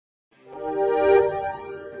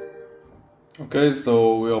Okay,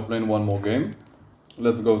 so we are playing one more game.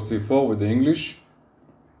 Let's go c4 with the English.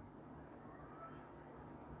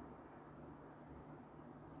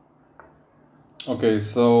 Okay,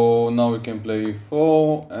 so now we can play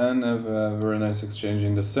e4 and have a very nice exchange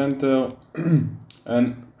in the center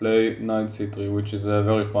and play knight c3, which is a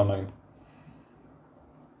very fun line.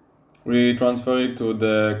 We transfer it to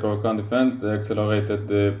the Caro-Kann defense, the accelerated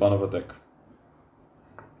pawn of attack.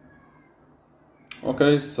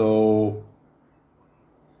 Okay, so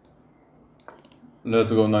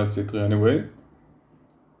let's go knight c3 anyway.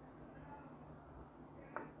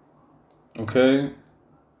 Okay,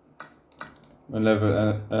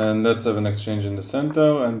 and let's have an exchange in the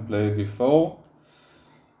center and play d4.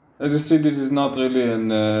 As you see, this is not really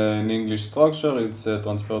an English structure, it's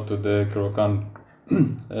transferred to the Caro-Kann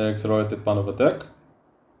accelerated pawn of attack.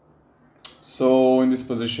 So in this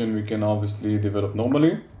position we can obviously develop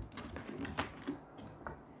normally.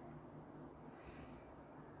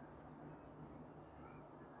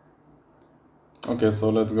 Okay, so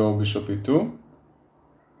let's go bishop e2.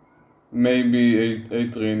 Maybe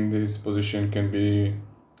a3 in this position can be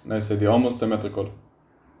a nice idea, almost symmetrical.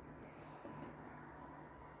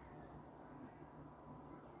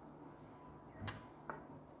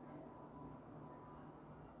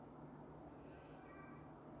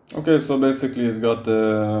 Okay, so basically he's got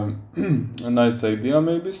a nice idea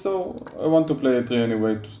maybe, so I want to play a3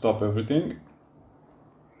 anyway to stop everything.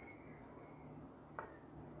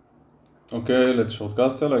 Okay, let's short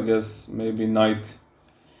castle, I guess maybe knight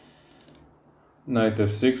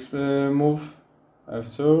f6 move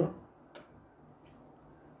after.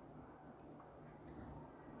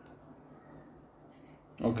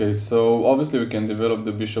 Okay, so obviously we can develop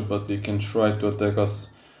the bishop, but he can try to attack us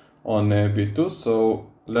on b2, so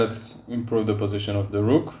let's improve the position of the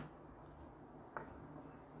rook.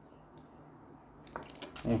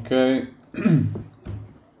 Okay.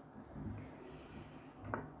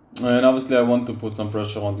 And obviously I want to put some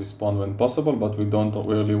pressure on this pawn when possible, but we don't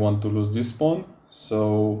really want to lose this pawn,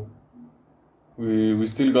 so we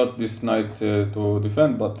still got this knight to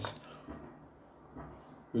defend, but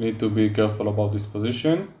we need to be careful about this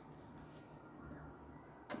position.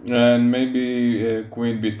 And maybe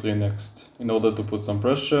queen b3 next, in order to put some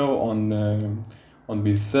pressure on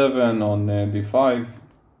b7, on d5.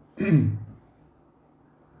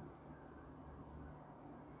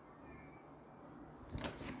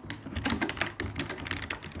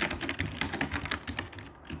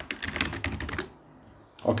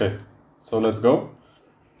 Okay, so let's go.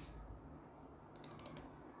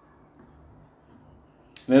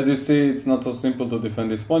 And as you see, it's not so simple to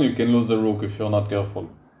defend this pawn. You can lose the rook if you're not careful,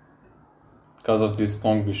 because of this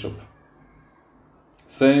strong bishop.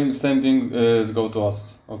 Same thing is go to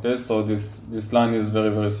us. Okay, so this line is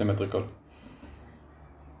very symmetrical.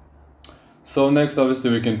 So next,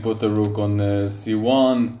 obviously, we can put a rook on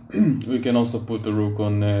c1. We can also put a rook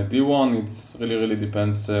on d1. It's really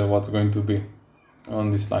depends what's going to be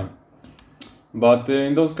on this line. But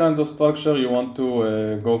in those kinds of structure, you want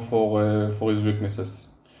to go for his weaknesses.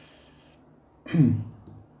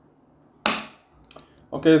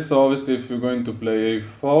 Okay, so obviously if you're going to play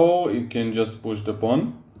a4, you can just push the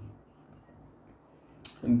pawn.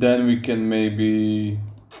 And then we can maybe...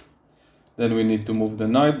 Then we need to move the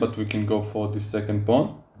knight, but we can go for the second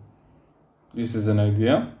pawn. This is an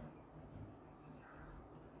idea.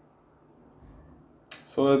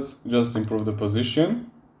 So let's just improve the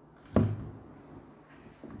position.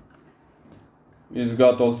 He's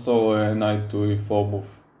got also a knight to e4 move.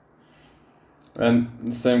 And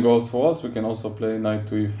the same goes for us, we can also play knight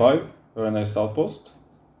to e5, very nice outpost.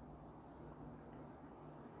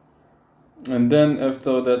 And then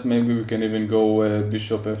after that maybe we can even go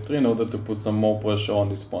bishop f3 in order to put some more pressure on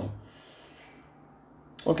this pawn.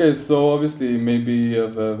 Okay, so obviously maybe you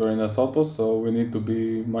have a very nice outpost, so we need to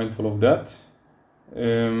be mindful of that.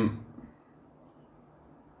 Yeah,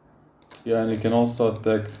 and you can also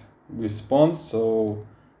attack this pawn, so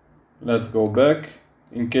let's go back.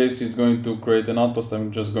 In case he's going to create an outpost,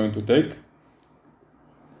 I'm just going to take.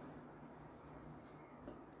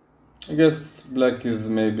 I guess black is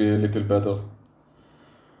maybe a little better.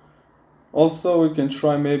 Also, we can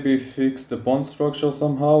try maybe fix the pawn structure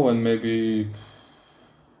somehow, and maybe...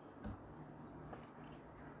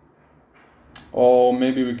 Or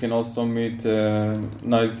maybe we can also meet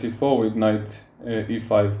knight c4 with knight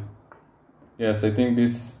e5. Yes, I think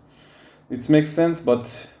it makes sense,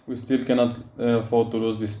 but we still cannot afford to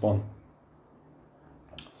lose this pawn.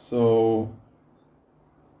 So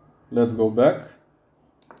let's go back.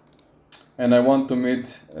 And I want to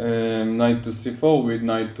meet knight to c4 with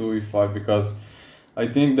knight to e5, because I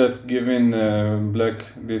think that giving black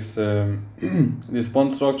this this pawn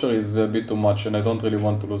structure is a bit too much, and I don't really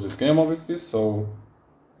want to lose this game, obviously. So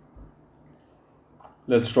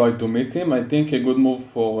let's try to meet him. I think a good move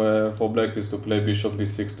for black is to play bishop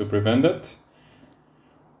d6 to prevent it.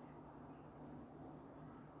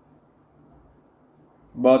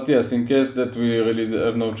 But yes, in case that we really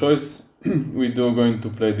have no choice, we do going to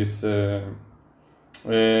play this to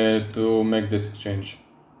make this exchange.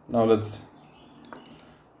 Now let's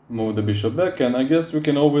move the bishop back, and I guess we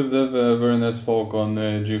can always have a very nice fork on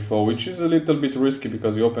g4, which is a little bit risky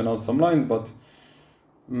because you open out some lines, but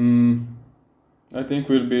I think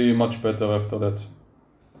we'll be much better after that.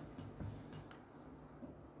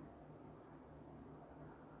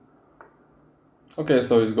 Okay,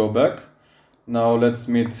 so let's go back. Now let's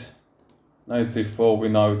meet knight c4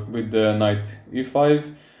 with the knight e5,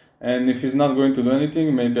 and if he's not going to do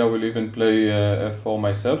anything, maybe I will even play f4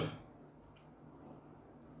 myself.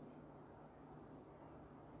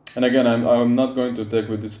 And again, I'm not going to take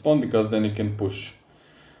with this pawn because then he can push.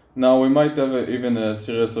 Now we might have even a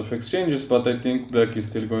series of exchanges, but I think black is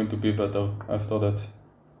still going to be better after that.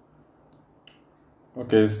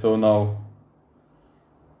 Okay, so now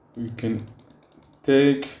we can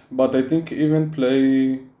take, but I think even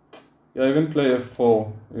play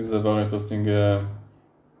f4 is a very interesting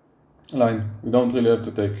line. We don't really have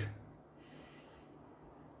to take.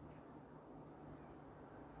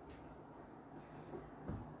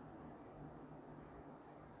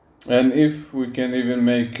 And if we can even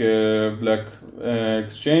make black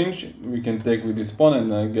exchange, we can take with this pawn,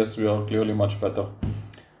 and I guess we are clearly much better.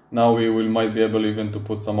 Now we might be able even to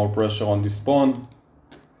put some more pressure on this pawn.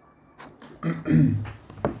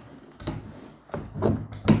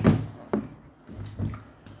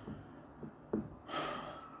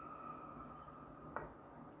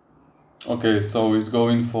 Okay, so he's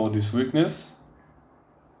going for this weakness.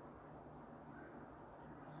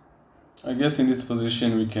 I guess in this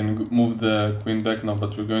position we can move the queen back now,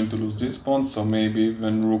 but we're going to lose this pawn, so maybe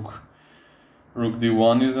even rook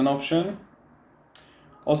d1 is an option.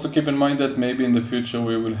 Also keep in mind that maybe in the future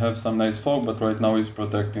we will have some nice fork, but right now he's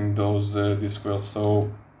protecting those these squares. So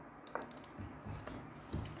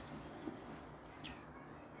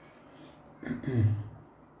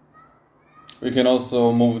we can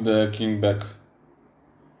also move the king back.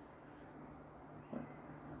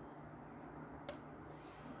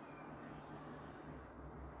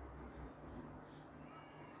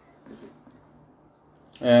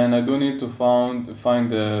 And I do need to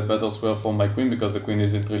find a better square for my queen, because the queen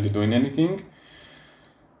isn't really doing anything.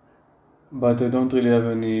 But I don't really have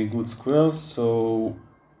any good squares, so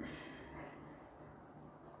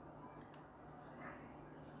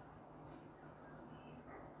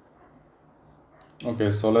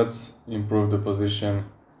okay, so let's improve the position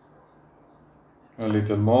a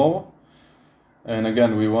little more. And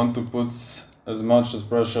again, we want to put as much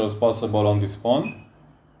pressure as possible on this pawn.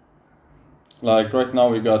 Like right now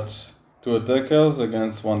we got 2 attackers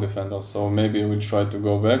against 1 defender, so maybe we'll try to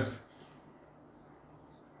go back.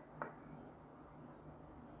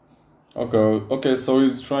 Okay, so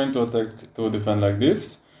he's trying to defend like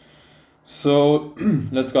this. So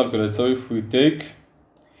let's calculate. So if we take,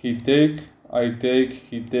 he take, I take,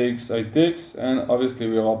 he takes, I takes, and obviously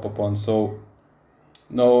we are up a pawn, so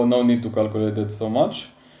no need to calculate it so much.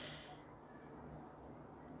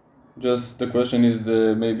 Just the question is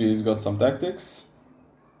maybe he's got some tactics.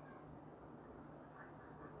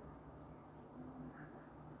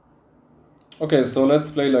 Okay, so let's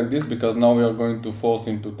play like this, because now we are going to force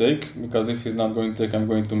him to take, because if he's not going to take, I'm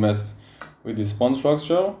going to mess with his pawn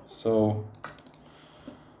structure. So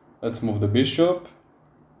let's move the bishop.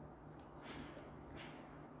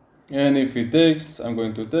 And if he takes, I'm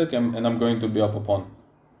going to take him, and I'm going to be up a pawn.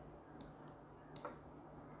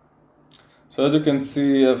 So as you can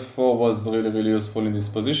see, f4 was really useful in this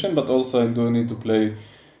position, but also I do need to play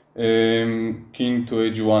king to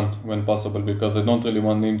h1 when possible, because I don't really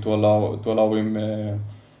want him to allow him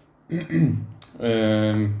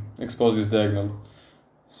expose this diagonal.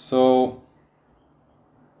 So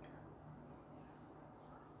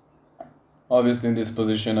obviously in this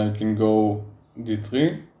position I can go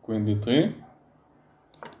d3, queen d3.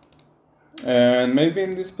 And maybe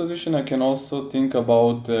in this position I can also think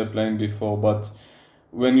about playing b4, but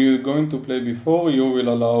when you're going to play b4, you will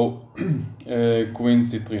allow queen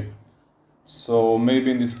c3. So maybe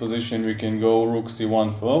in this position we can go rook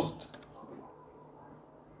c1 first.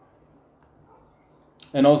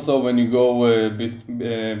 And also when you go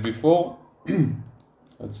b4,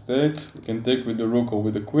 let's take, we can take with the rook or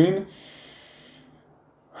with the queen.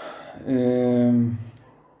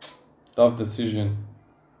 Tough decision.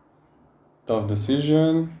 Tough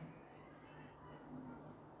decision.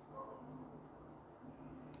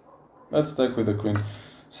 Let's take with the queen.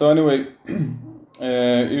 So anyway,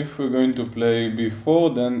 if we're going to play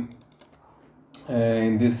b4, then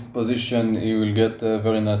in this position you will get a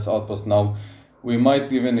very nice outpost. Now we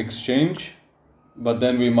might even exchange, but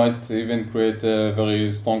then we might even create a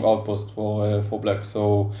very strong outpost for black.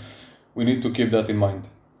 So we need to keep that in mind.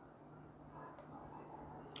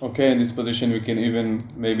 Okay, in this position we can even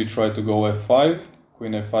maybe try to go f5,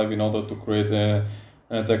 queen f5, in order to create an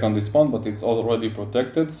attack on this pawn, but it's already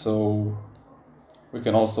protected, so we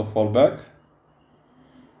can also fall back.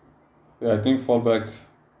 Yeah, I think fall back,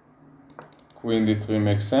 queen d3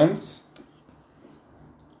 makes sense.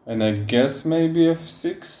 And I guess maybe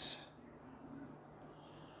f6.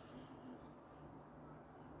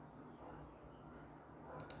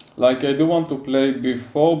 Like, I do want to play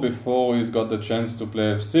b4 before he's got the chance to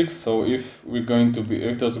play f6. So if there's going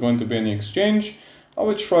to be any exchange, I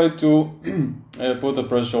will try to put a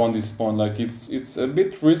pressure on this pawn. Like, it's a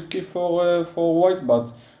bit risky for white,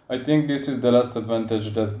 but I think this is the last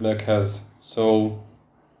advantage that black has. So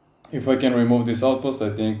if I can remove this outpost,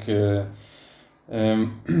 I think I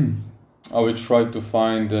will try to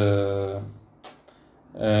find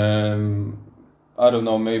I don't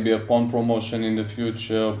know, maybe a pawn promotion in the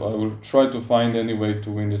future. But I will try to find any way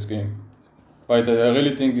to win this game. But I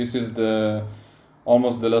really think this is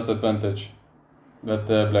almost the last advantage that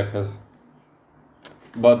black has.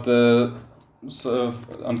 But so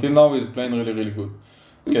until now he's playing really good.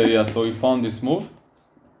 Okay, yeah, so he found this move.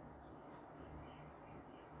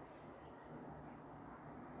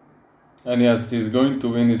 And yes, he's going to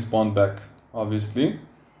win his pawn back, obviously.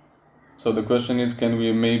 So the question is, can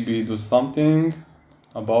we maybe do something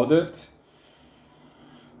about it?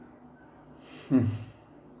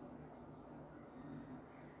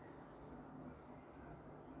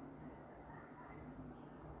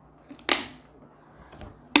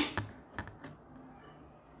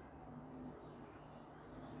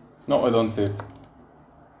 No, I don't see it.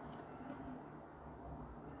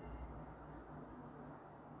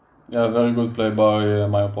 Yeah, very good play by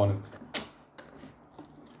my opponent.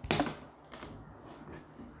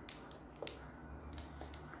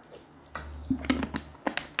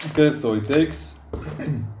 Okay, so he takes.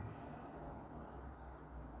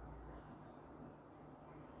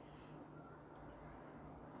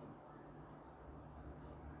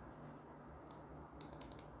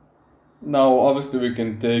 Now, obviously, we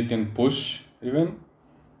can take and push even.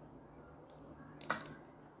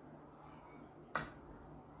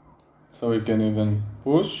 So we can even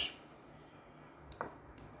push.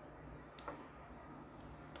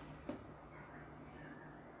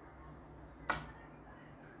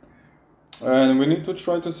 And we need to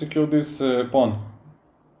try to secure this pawn.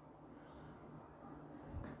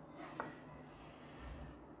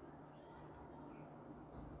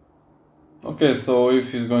 Okay, so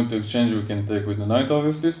if he's going to exchange, we can take with the knight,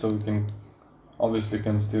 obviously. So we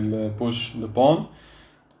can still push the pawn.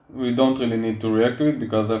 We don't really need to react to it,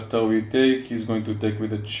 because after we take, he's going to take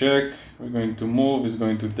with a check. We're going to move, he's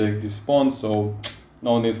going to take this pawn, so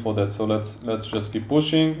no need for that. So let's just keep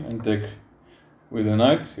pushing and take with the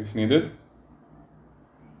knight if needed.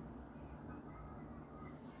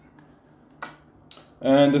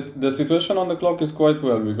 And the situation on the clock is quite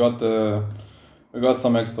well. We got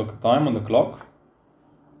some extra time on the clock.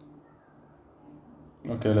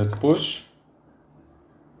 Okay, let's push.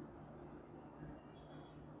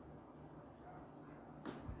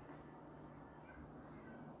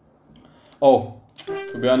 Oh,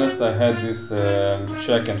 to be honest, I had this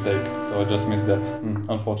check and take, so I just missed that,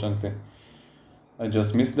 unfortunately. I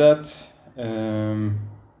just missed that.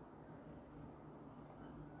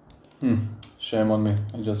 Shame on me,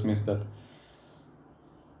 I just missed that.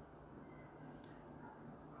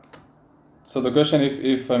 So the question,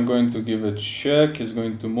 if I'm going to give a check, he's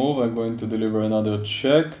going to move, I'm going to deliver another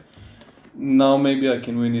check. Now maybe I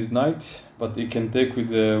can win his knight, but he can take with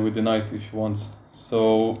the knight if he wants.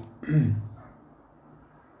 So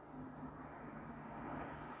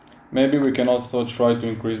maybe we can also try to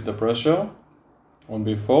increase the pressure on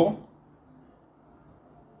b4.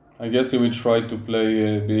 I guess he will try to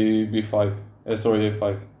play b5. Sorry,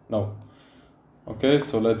 a5. No. Okay,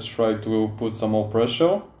 so let's try to put some more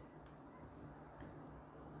pressure.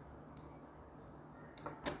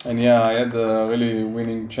 And yeah, I had a really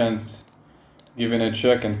winning chance giving a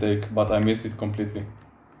check and take, but I missed it completely.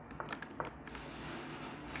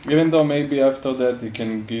 Even though maybe after that he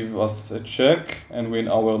can give us a check and win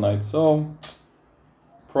our knight. So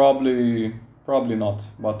probably not,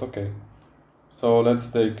 but okay. So let's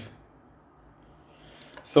take.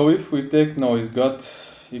 So if we take, no, he's got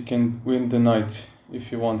he can win the knight if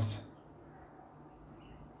he wants.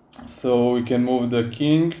 So we can move the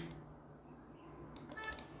king.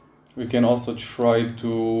 We can also try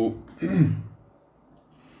to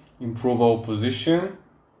improve our position.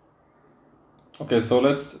 Okay, so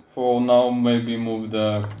let's for now maybe move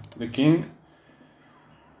the king.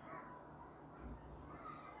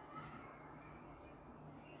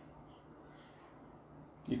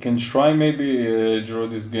 You can try maybe draw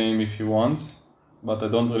this game if he wants, but I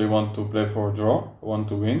don't really want to play for a draw. I want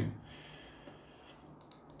to win.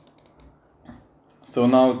 So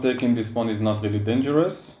now taking this pawn is not really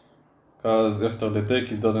dangerous, because after the take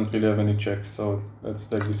it doesn't really have any checks. So let's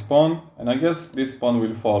take this pawn, and I guess this pawn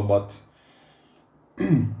will fall, but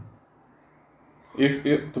if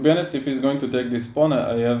to be honest, if he's going to take this pawn,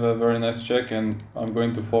 I have a very nice check and I'm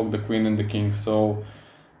going to fork the queen and the king. So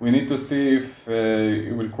we need to see if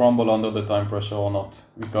it will crumble under the time pressure or not,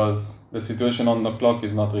 because the situation on the clock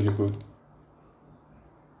is not really good.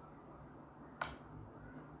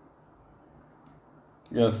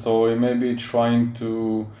 Yes, so he may be trying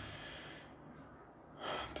to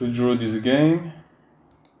draw this game.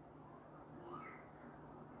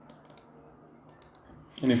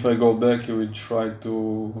 And if I go back, he will try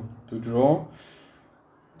to draw.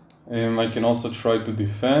 I can also try to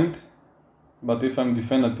defend. But if I'm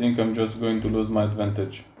defending, I think I'm just going to lose my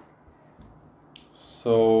advantage.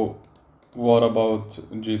 So what about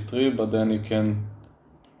g3? But then he can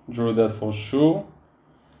draw that for sure.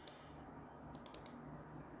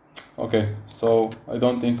 Okay, so I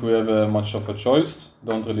don't think we have much of a choice.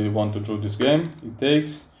 Don't really want to draw this game. He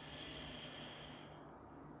takes.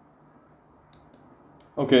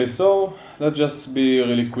 Okay, so let's just be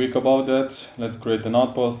really quick about that. Let's create an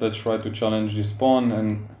outpost. Let's try to challenge this pawn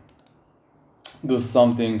and do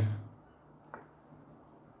something.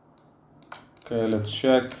 Okay, let's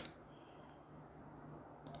check.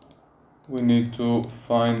 We need to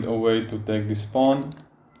find a way to take this pawn.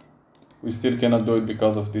 We still cannot do it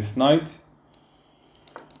because of this knight.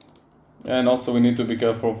 And also we need to be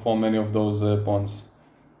careful for many of those pawns.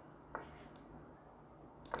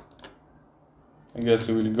 I guess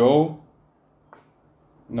he will go.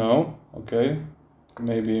 No, okay.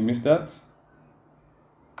 Maybe he missed that.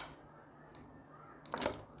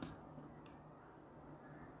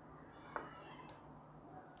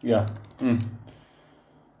 Yeah.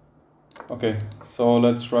 Okay, so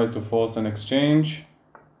let's try to force an exchange.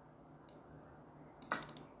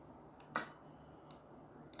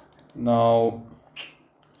 Now,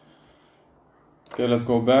 okay, let's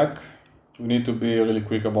go back. We need to be really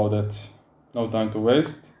quick about that. No time to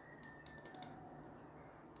waste.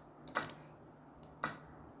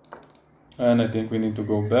 And I think we need to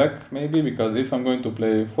go back maybe, because if I'm going to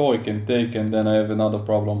play 4, I can take and then I have another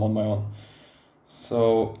problem on my own.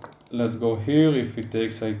 So let's go here. If he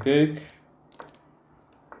takes, I take.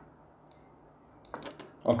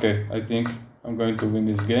 Okay, I think I'm going to win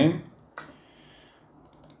this game.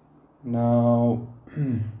 Now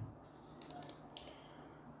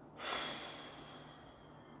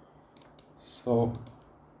so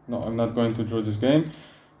no, I'm not going to draw this game.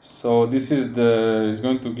 So this is is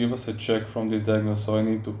going to give us a check from this diagonal, so I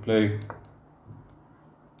need to play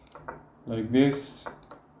like this.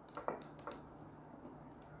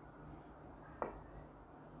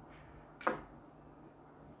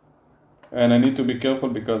 And I need to be careful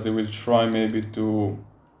because he will try maybe to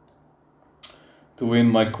win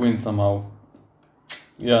my queen somehow.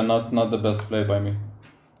 Yeah, not the best play by me.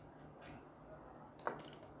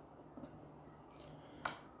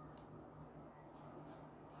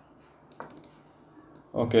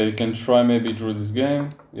 Okay, you can try maybe draw this game.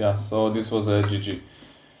 Yeah, so this was a GG.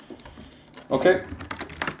 Okay,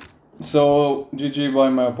 so GG by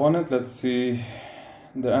my opponent. Let's see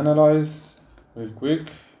the analyze real quick.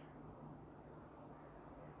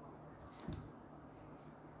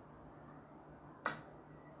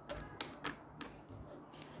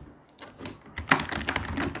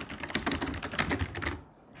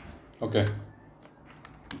 Okay,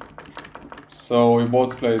 so we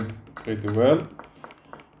both played pretty well.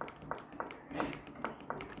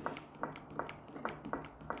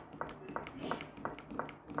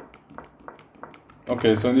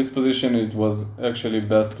 Okay, so in this position it was actually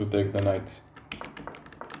best to take the knight.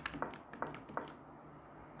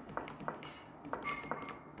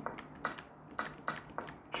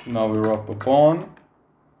 Now we wrap a pawn.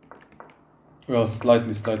 We are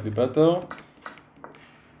slightly better.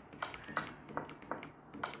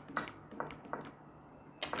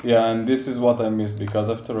 Yeah, and this is what I missed, because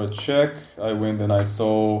after a check I win the knight.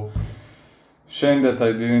 So shame that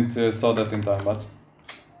I didn't saw that in time, but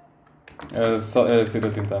see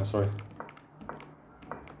that in time, sorry.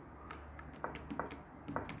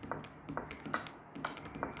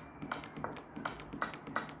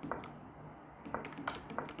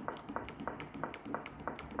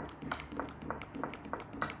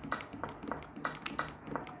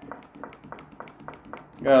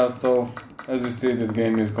 Yeah, so as you see, this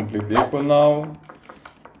game is completely equal now.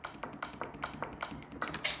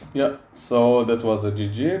 Yeah, so that was a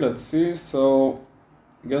GG. Let's see. So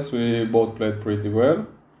I guess we both played pretty well.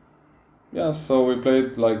 Yeah, so we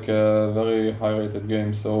played like a very high rated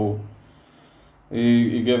game. So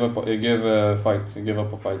he gave up a fight. He gave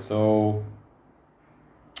up a fight. So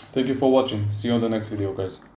thank you for watching. See you on the next video, guys.